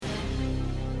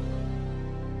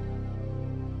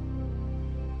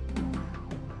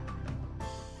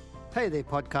Hey there,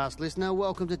 podcast listener.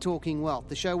 Welcome to Talking Wealth,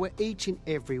 the show where each and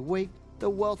every week the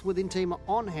Wealth Within team are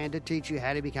on hand to teach you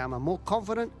how to become a more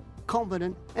confident,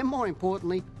 competent, and more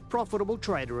importantly, profitable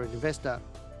trader and investor.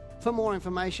 For more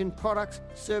information, products,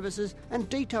 services, and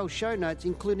detailed show notes,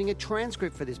 including a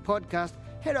transcript for this podcast,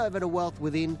 head over to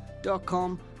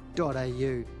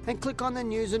wealthwithin.com.au and click on the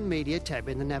News and Media tab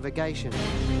in the navigation.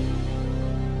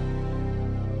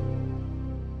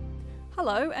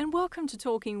 Hello and welcome to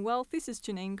Talking Wealth. This is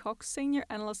Janine Cox, Senior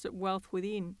Analyst at Wealth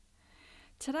Within.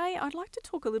 Today I'd like to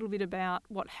talk a little bit about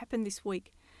what happened this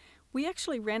week. We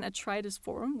actually ran a traders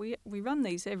forum. We run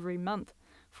these every month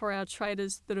for our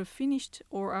traders that have finished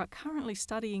or are currently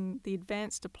studying the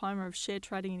Advanced Diploma of Share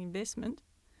Trading and Investment.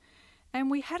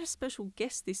 And we had a special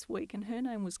guest this week and her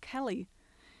name was Kelly.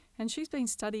 And she's been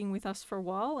studying with us for a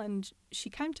while, and she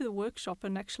came to the workshop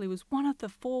and actually was one of the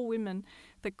 4 women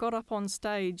that got up on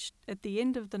stage at the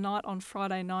end of the night on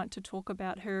Friday night to talk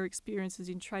about her experiences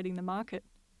in trading the market.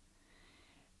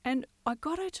 And I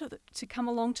got her to come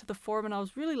along to the forum, and I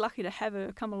was really lucky to have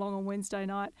her come along on Wednesday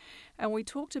night, and we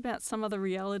talked about some of the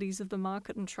realities of the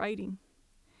market and trading.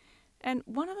 And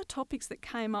one of the topics that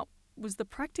came up was the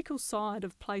practical side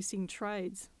of placing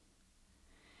trades.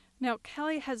 Now,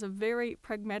 Kelly has a very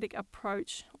pragmatic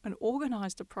approach, an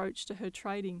organised approach to her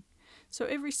trading. So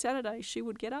every Saturday she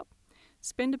would get up,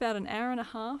 spend about an hour and a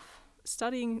half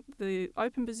studying the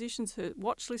open positions, her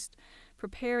watch list,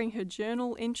 preparing her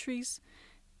journal entries,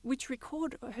 which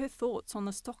record her thoughts on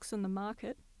the stocks and the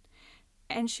market.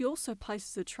 And she also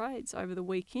places her trades over the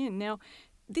weekend. Now,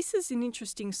 this is an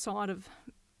interesting side of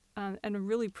and a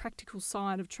really practical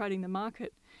side of trading the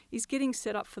market is getting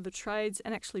set up for the trades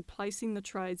and actually placing the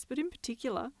trades. But in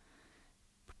particular,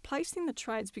 placing the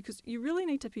trades because you really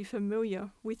need to be familiar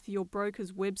with your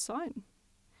broker's website.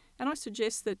 And I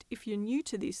suggest that if you're new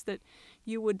to this, that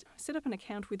you would set up an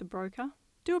account with a broker,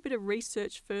 do a bit of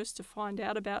research first to find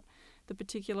out about the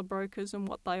particular brokers and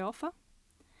what they offer.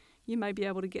 You may be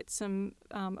able to get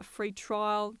a free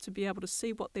trial to be able to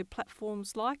see what their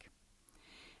platform's like.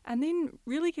 And then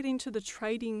really get into the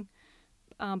trading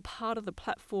part of the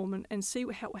platform and see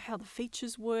how the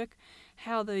features work,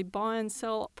 how the buy and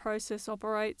sell process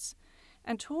operates,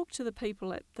 and talk to the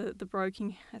people at the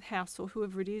broking house or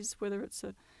whoever it is, whether it's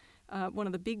one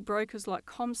of the big brokers like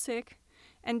CommSec,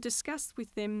 and discuss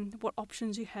with them what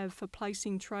options you have for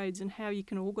placing trades and how you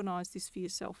can organise this for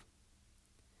yourself.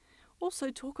 Also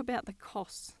talk about the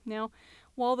costs. Now,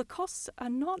 while the costs are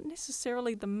not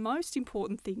necessarily the most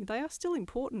important thing, they are still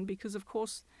important because, of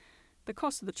course, the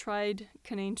cost of the trade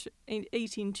can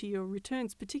eat into your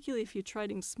returns, particularly if you're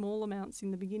trading small amounts in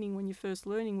the beginning when you're first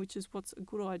learning, which is what's a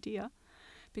good idea.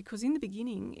 Because in the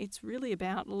beginning, it's really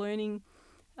about learning,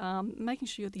 making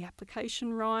sure you have the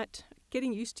application right,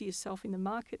 getting used to yourself in the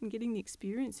market and getting the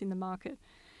experience in the market,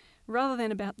 rather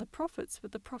than about the profits,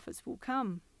 but the profits will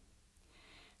come.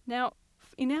 Now,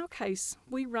 in our case,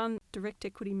 we run direct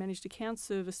equity managed account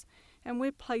service and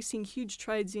we're placing huge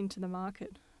trades into the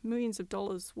market, millions of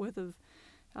dollars worth of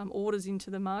orders into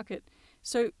the market.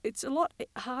 So it's a lot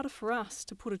harder for us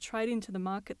to put a trade into the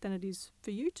market than it is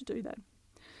for you to do that.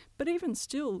 But even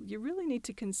still, you really need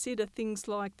to consider things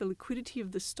like the liquidity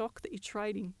of the stock that you're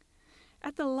trading.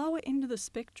 At the lower end of the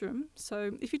spectrum,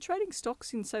 so if you're trading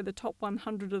stocks in, say, the top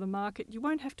 100 of the market, you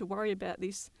won't have to worry about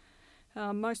this.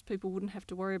 Most people wouldn't have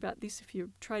to worry about this if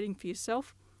you're trading for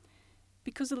yourself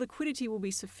because the liquidity will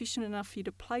be sufficient enough for you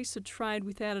to place a trade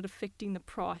without it affecting the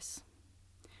price.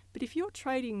 But if you're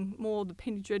trading more the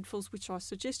penny dreadfuls, which I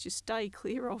suggest you stay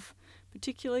clear of,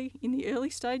 particularly in the early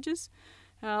stages,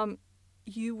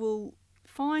 you will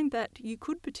find that you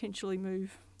could potentially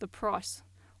move the price,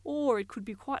 or it could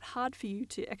be quite hard for you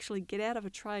to actually get out of a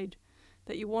trade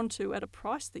that you want to at a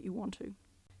price that you want to.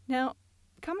 Now,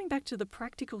 coming back to the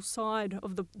practical side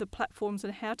of the platforms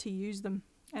and how to use them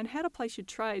and how to place your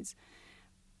trades,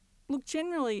 look,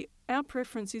 generally our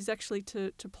preference is actually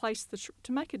to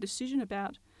make a decision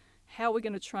about how we're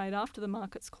going to trade after the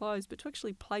market's closed, but to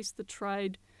actually place the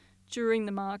trade during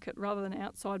the market rather than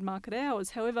outside market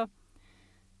hours. However,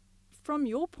 from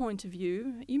your point of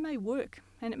view, you may work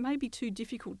and it may be too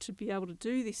difficult to be able to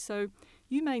do this, so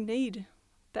you may need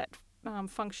that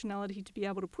functionality to be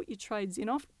able to put your trades in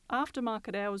after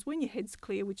market hours when your head's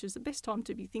clear, which is the best time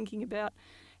to be thinking about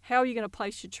how you're going to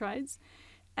place your trades,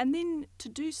 and then to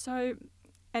do so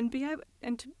and be able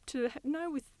and to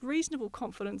know with reasonable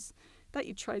confidence that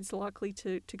your trade's likely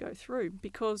to go through.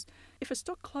 Because if a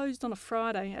stock closed on a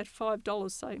Friday at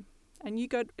 $5, say, and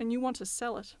you want to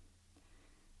sell it,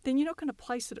 then you're not going to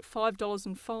place it at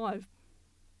 $5.05.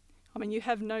 I mean, you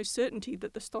have no certainty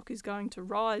that the stock is going to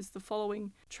rise the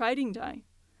following trading day.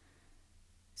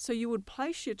 So you would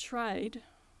place your trade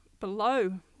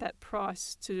below that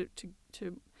price to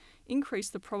increase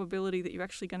the probability that you're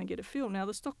actually going to get a fill. Now,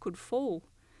 the stock could fall,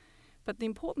 but the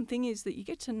important thing is that you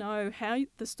get to know how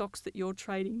the stocks that you're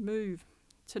trading move,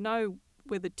 to know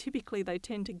whether typically they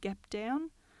tend to gap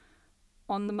down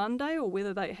on the Monday or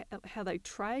how they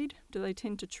trade. Do they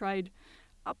tend to trade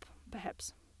up,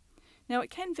 perhaps? Now, it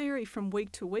can vary from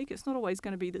week to week. It's not always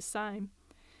going to be the same.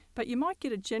 But you might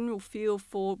get a general feel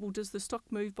for, well, does the stock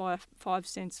move by 5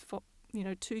 cents,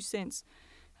 2 cents,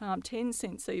 10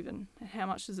 cents even? How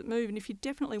much does it move? And if you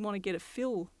definitely want to get a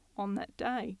fill on that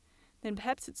day, then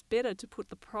perhaps it's better to put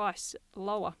the price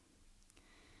lower.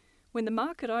 When the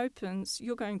market opens,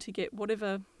 you're going to get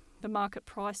whatever the market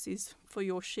price is for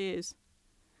your shares.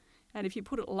 And if you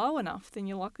put it low enough, then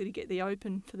you're likely to get the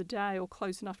open for the day or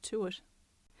close enough to it.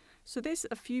 So there's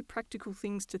a few practical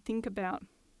things to think about.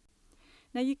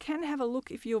 Now, you can have a look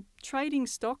if you are trading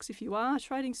stocks at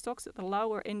the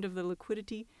lower end of the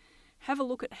liquidity, have a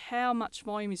look at how much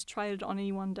volume is traded on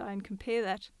any one day and compare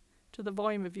that to the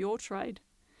volume of your trade.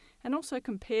 And also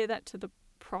compare that to the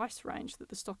price range that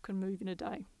the stock can move in a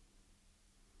day.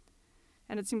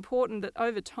 And it's important that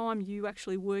over time you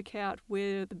actually work out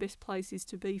where the best place is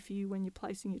to be for you when you're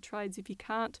placing your trades. If you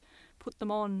can't put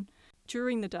them on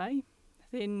during the day,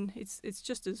 then it's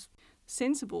just as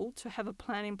sensible to have a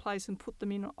plan in place and put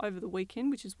them in over the weekend,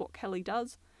 which is what Kelly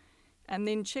does, and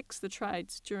then checks the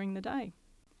trades during the day.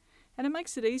 And it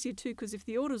makes it easier too, because if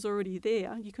the order's already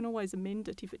there, you can always amend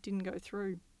it if it didn't go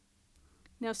through.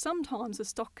 Now, sometimes a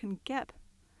stock can gap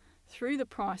through the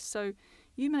price, so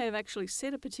you may have actually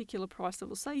set a particular price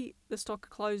level. Say the stock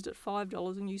closed at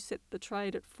 $5 and you set the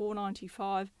trade at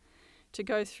 $4.95 to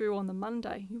go through on the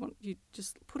Monday. You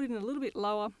just put it in a little bit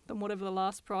lower than whatever the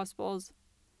last price was,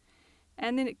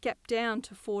 and then it gapped down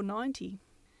to $4.90.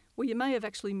 Well, you may have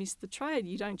actually missed the trade.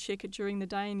 You don't check it during the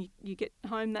day and you get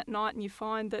home that night and you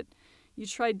find that your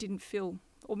trade didn't fill,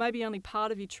 or maybe only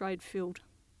part of your trade filled.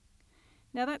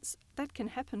 Now that can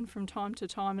happen from time to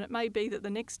time, and it may be that the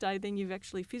next day then you've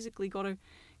actually physically got to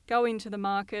go into the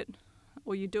market,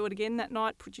 or you do it again that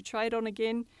night, put your trade on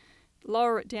again,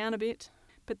 lower it down a bit.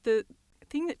 But the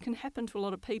thing that can happen to a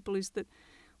lot of people is that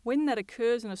when that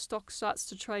occurs and a stock starts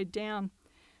to trade down,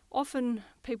 often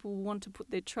people will want to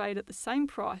put their trade at the same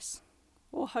price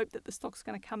or hope that the stock's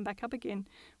going to come back up again,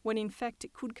 when in fact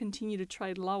it could continue to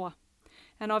trade lower.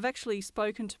 And I've actually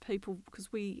spoken to people,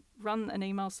 because we run an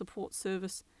email support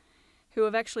service, who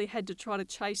have actually had to try to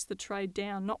chase the trade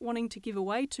down, not wanting to give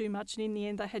away too much, and in the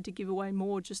end they had to give away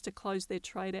more just to close their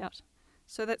trade out.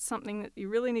 So that's something that you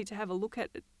really need to have a look at.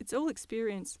 It's all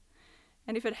experience.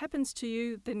 And if it happens to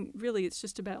you, then really it's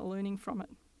just about learning from it.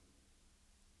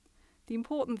 The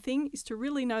important thing is to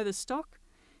really know the stock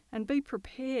and be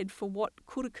prepared for what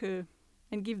could occur,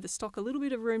 and give the stock a little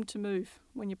bit of room to move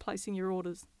when you're placing your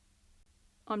orders.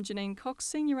 I'm Janine Cox,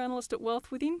 Senior Analyst at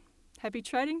Wealth Within. Happy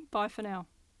trading. Bye for now.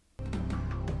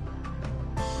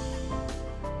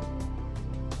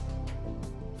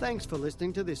 Thanks for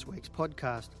listening to this week's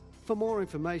podcast. For more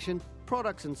information,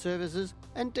 products and services,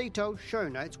 and detailed show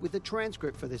notes with a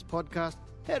transcript for this podcast,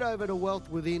 head over to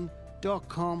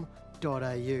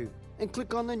wealthwithin.com.au and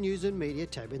click on the News and Media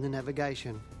tab in the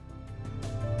navigation.